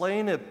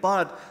explain it,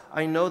 but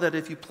I know that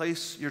if you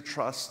place your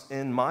trust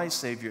in my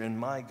Savior, in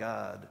my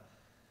God,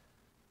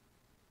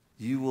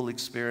 you will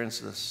experience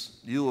this,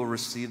 you will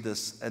receive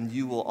this, and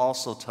you will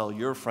also tell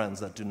your friends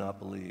that do not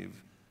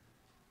believe.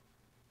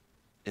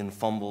 in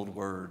fumbled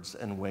words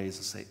and ways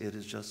to say it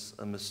is just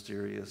a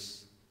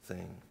mysterious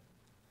thing.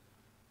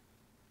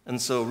 And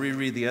so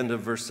reread the end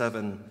of verse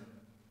 7.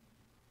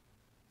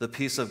 The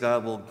peace of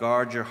God will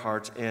guard your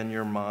hearts and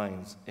your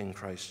minds in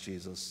Christ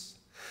Jesus.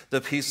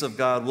 The peace of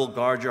God will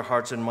guard your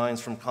hearts and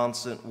minds from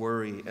constant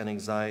worry and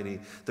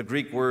anxiety. The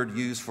Greek word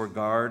used for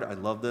guard, I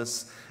love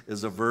this,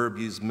 is a verb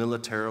used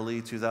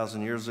militarily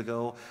 2,000 years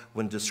ago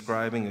when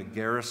describing a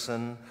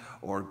garrison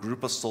or a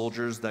group of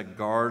soldiers that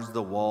guards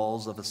the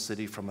walls of a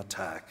city from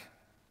attack.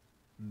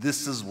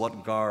 This is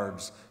what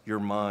guards your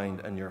mind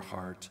and your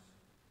heart.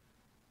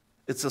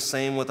 It's the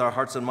same with our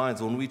hearts and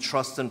minds. When we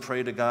trust and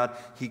pray to God,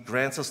 He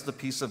grants us the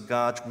peace of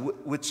God,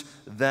 which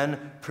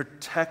then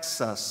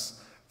protects us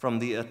from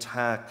the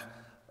attack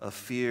of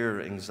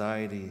fear,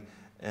 anxiety,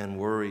 and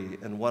worry.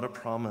 And what a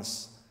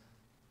promise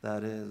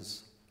that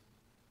is.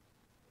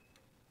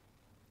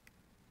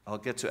 I'll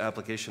get to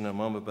application in a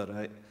moment, but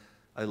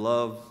I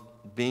love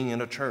being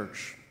in a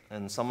church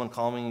and someone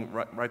calling me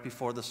right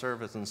before the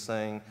service and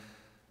saying,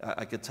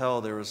 I could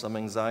tell there was some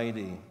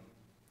anxiety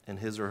in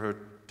his or her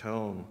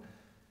tone.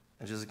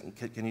 And she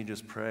said, can you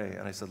just pray?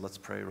 And I said, let's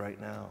pray right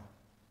now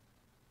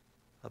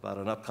about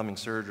an upcoming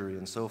surgery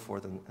and so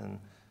forth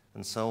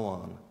and so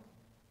on.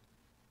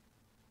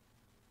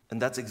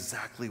 And that's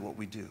exactly what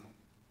we do.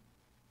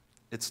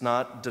 It's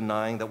not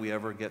denying that we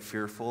ever get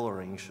fearful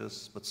or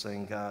anxious, but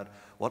saying, God,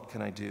 what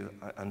can I do?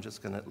 I'm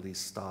just going to at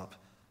least stop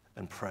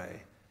and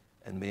pray.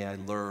 And may I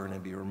learn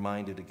and be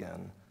reminded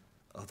again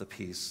of the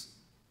peace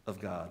of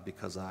God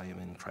because I am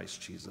in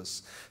Christ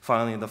Jesus.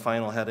 Finally, the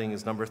final heading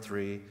is number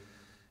 3,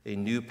 a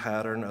new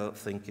pattern of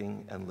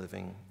thinking and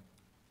living.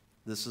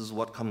 This is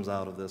what comes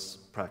out of this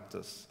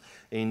practice.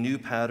 A new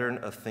pattern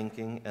of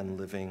thinking and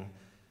living.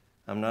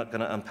 I'm not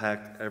going to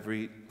unpack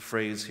every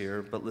phrase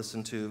here, but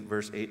listen to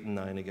verse 8 and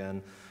 9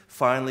 again.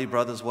 Finally,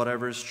 brothers,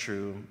 whatever is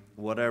true,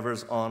 whatever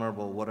is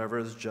honorable, whatever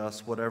is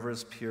just, whatever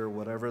is pure,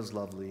 whatever is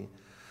lovely,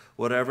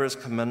 whatever is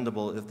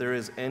commendable, if there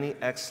is any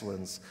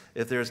excellence,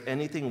 if there is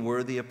anything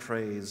worthy of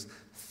praise,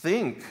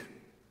 think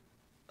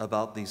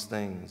about these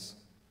things.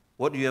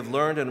 What you have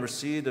learned and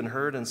received and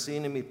heard and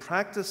seen in me,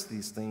 practice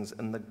these things,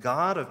 and the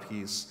God of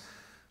peace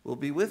will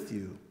be with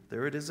you.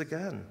 There it is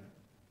again.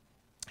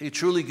 He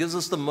truly gives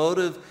us the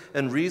motive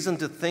and reason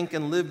to think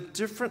and live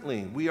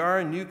differently. We are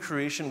a new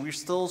creation. We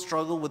still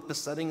struggle with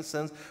besetting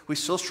sins. We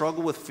still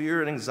struggle with fear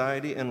and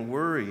anxiety and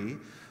worry.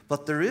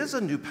 But there is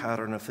a new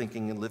pattern of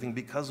thinking and living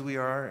because we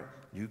are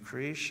new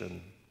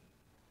creation.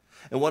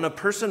 And when a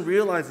person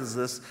realizes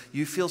this,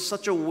 you feel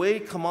such a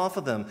weight come off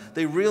of them.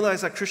 They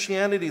realize that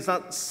Christianity is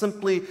not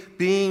simply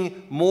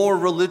being more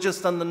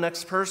religious than the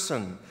next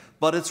person,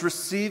 but it's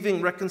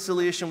receiving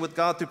reconciliation with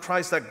God through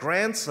Christ that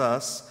grants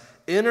us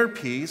inner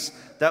peace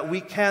that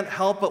we can't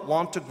help but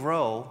want to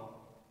grow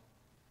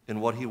in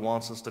what He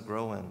wants us to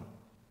grow in.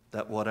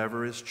 That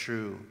whatever is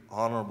true,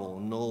 honorable,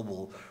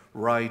 noble,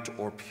 right,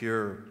 or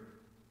pure,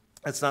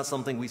 it's not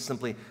something we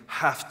simply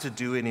have to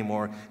do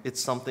anymore. It's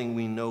something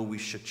we know we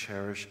should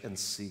cherish and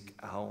seek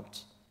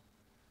out.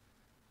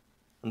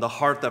 And the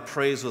heart that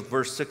prays with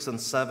verse 6 and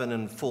 7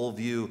 in full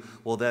view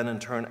will then in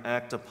turn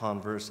act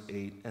upon verse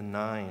 8 and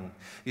 9.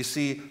 You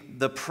see,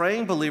 the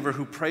praying believer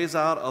who prays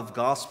out of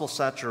gospel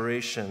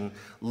saturation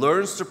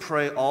learns to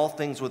pray all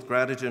things with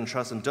gratitude and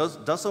trust and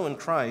does so in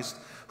Christ,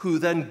 who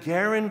then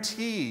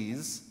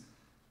guarantees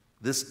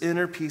this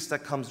inner peace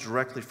that comes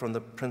directly from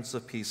the Prince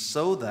of Peace,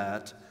 so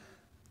that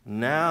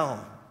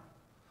now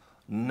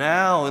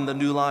in the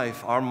new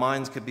life, our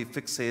minds could be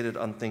fixated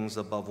on things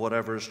above,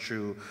 whatever is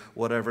true,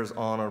 whatever is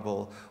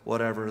honorable,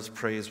 whatever is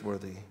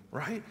praiseworthy,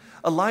 right?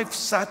 A life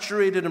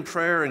saturated in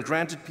prayer and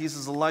granted peace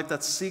is a life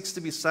that seeks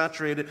to be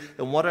saturated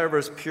in whatever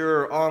is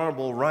pure,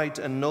 honorable, right,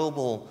 and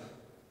noble.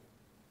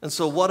 And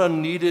so what a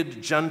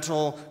needed,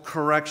 gentle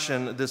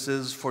correction this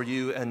is for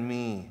you and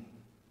me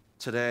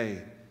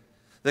today.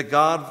 That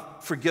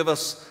God forgive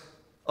us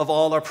of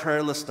all our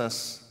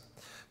prayerlessness.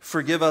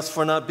 Forgive us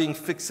for not being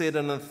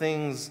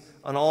fixated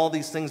on all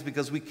these things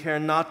because we care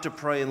not to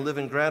pray and live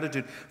in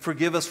gratitude.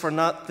 Forgive us for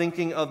not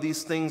thinking of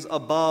these things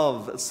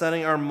above,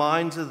 setting our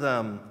mind to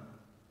them.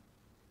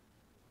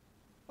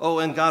 Oh,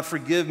 and God,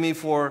 forgive me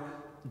for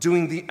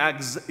doing the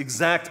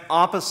exact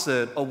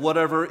opposite of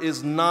whatever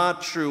is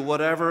not true,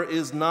 whatever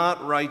is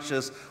not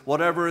righteous,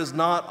 whatever is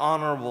not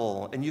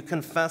honorable. And you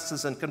confess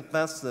this and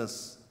confess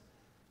this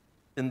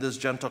in this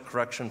gentle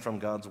correction from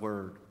God's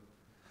word.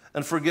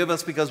 And forgive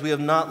us because we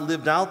have not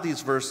lived out these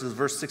verses,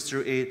 verse 6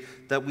 through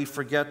 8, that we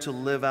forget to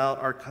live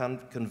out our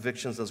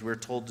convictions as we're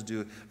told to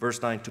do.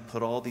 Verse 9, to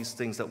put all these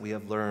things that we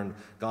have learned,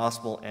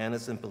 gospel and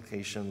its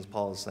implications,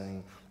 Paul is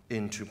saying,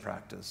 into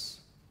practice.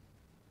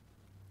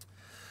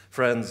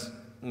 Friends,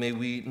 may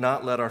we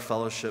not let our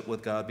fellowship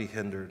with God be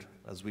hindered,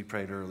 as we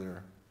prayed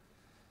earlier,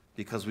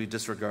 because we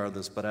disregard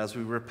this. But as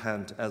we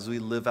repent, as we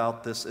live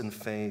out this in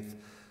faith,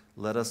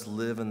 let us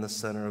live in the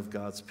center of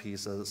God's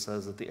peace, as it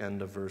says at the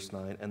end of verse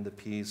 9, and the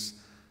peace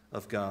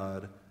of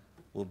God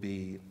will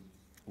be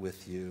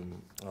with you.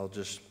 I'll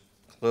just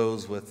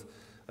close with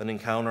an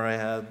encounter I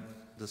had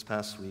this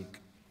past week.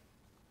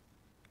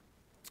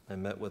 I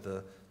met with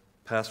a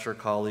pastor,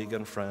 colleague,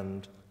 and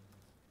friend,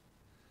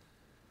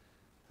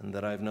 and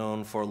that I've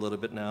known for a little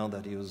bit now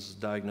that he was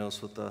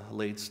diagnosed with a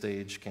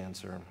late-stage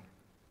cancer.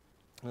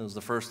 It was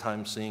the first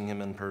time seeing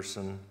him in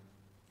person.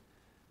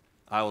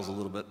 I was a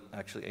little bit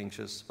actually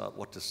anxious about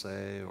what to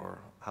say or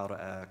how to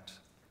act.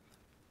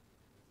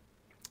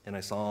 And I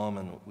saw him,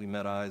 and we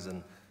met eyes,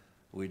 and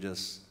we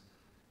just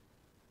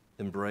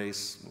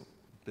embraced,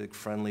 big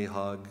friendly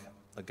hug,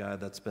 a guy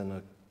that's been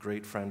a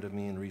great friend of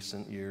me in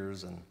recent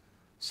years and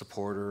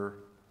supporter.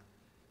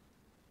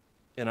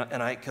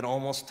 And I could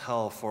almost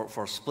tell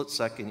for a split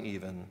second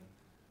even,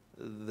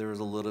 there was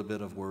a little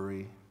bit of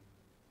worry,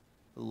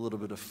 a little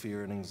bit of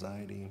fear and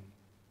anxiety.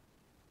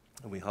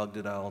 And we hugged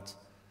it out.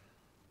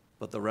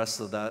 But the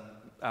rest of that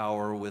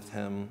hour with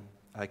him,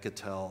 I could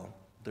tell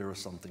there was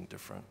something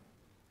different.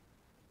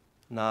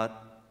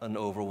 Not an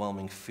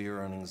overwhelming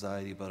fear and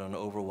anxiety, but an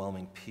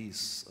overwhelming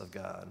peace of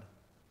God.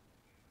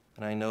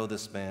 And I know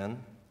this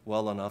man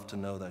well enough to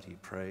know that he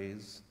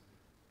prays.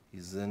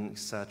 He's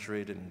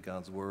saturated in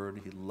God's word.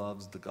 He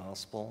loves the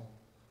gospel.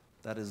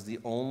 That is the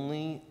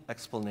only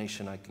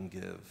explanation I can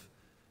give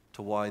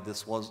to why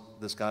this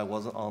guy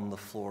wasn't on the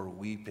floor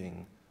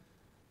weeping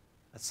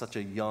at such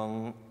a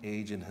young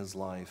age in his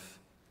life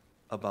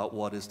about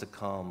what is to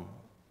come,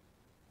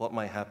 what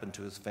might happen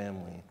to his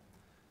family,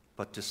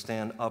 but to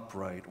stand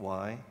upright.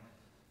 Why?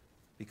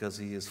 Because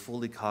he is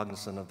fully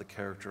cognizant of the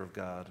character of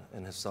God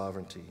and his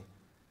sovereignty.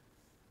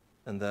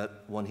 And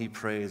that when he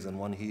prays and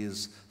when he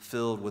is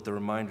filled with the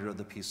reminder of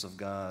the peace of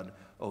God,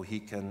 he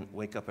can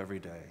wake up every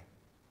day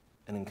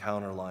and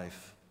encounter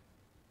life.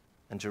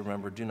 And to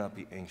remember, do not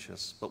be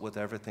anxious, but with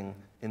everything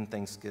in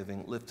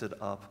thanksgiving, lift it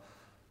up,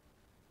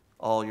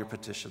 all your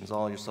petitions,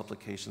 all your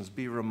supplications,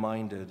 be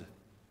reminded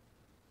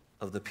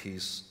of the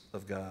peace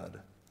of God.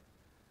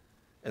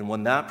 And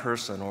when that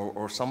person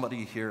or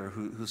somebody here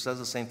who says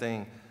the same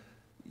thing,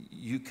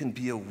 you can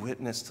be a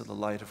witness to the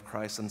light of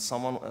Christ, and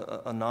someone,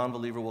 a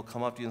non-believer, will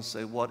come up to you and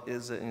say, "What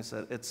is it?" And you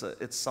said,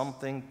 "It's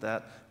something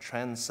that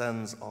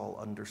transcends all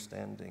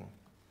understanding."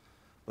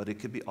 But it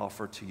could be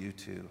offered to you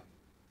too.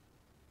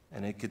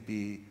 And it could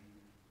be,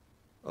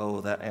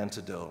 that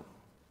antidote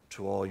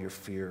to all your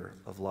fear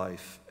of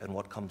life and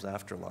what comes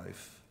after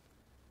life,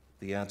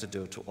 the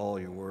antidote to all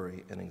your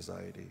worry and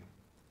anxiety.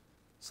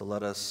 So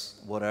let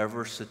us,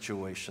 whatever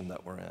situation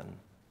that we're in,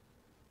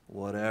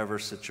 whatever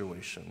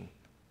situation,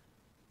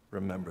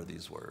 remember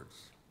these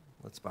words.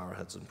 Let's bow our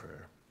heads in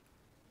prayer.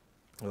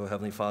 Oh,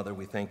 Heavenly Father,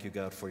 we thank you,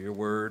 God, for your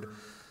word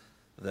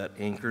that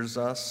anchors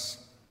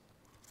us.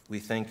 We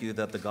thank you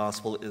that the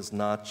gospel is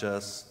not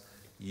just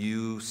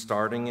you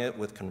starting it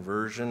with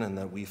conversion and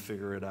that we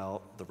figure it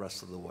out the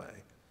rest of the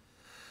way.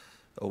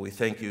 Oh, we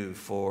thank you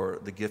for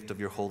the gift of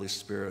your Holy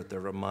Spirit that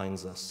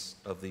reminds us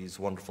of these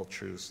wonderful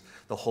truths,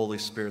 the Holy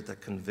Spirit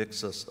that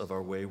convicts us of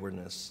our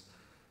waywardness,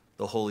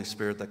 the Holy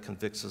Spirit that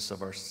convicts us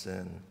of our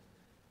sin,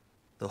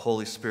 the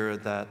Holy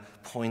Spirit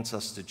that points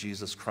us to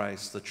Jesus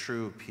Christ, the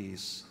true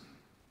peace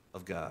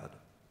of God,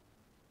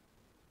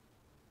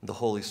 the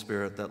Holy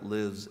Spirit that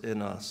lives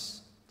in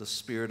us, the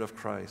Spirit of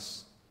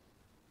Christ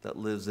that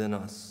lives in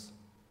us,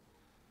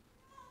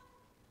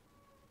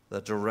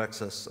 that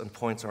directs us and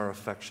points our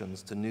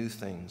affections to new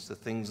things, to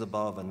things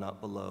above and not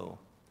below.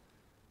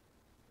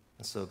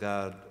 And so,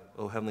 God,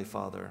 oh Heavenly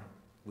Father,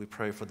 we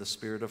pray for the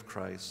Spirit of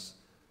Christ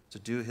to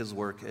do his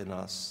work in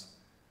us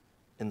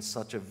in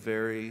such a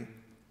very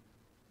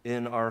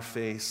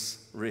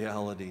in-our-face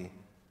reality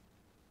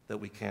that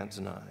we can't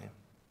deny,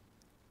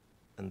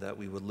 and that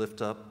we would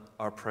lift up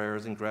our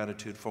prayers in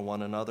gratitude for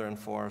one another and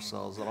for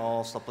ourselves in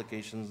all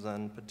supplications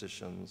and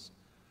petitions,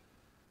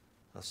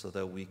 so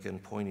that we can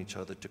point each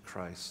other to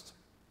Christ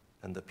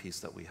and the peace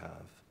that we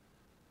have.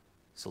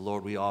 So,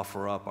 Lord, we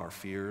offer up our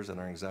fears and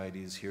our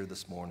anxieties here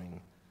this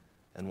morning.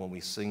 And when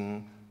we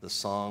sing the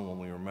song, when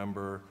we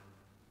remember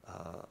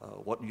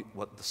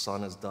what the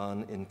Son has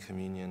done in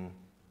communion,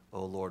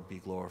 oh Lord, be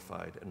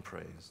glorified and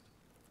praised.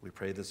 We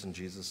pray this in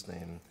Jesus'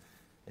 name.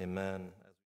 Amen.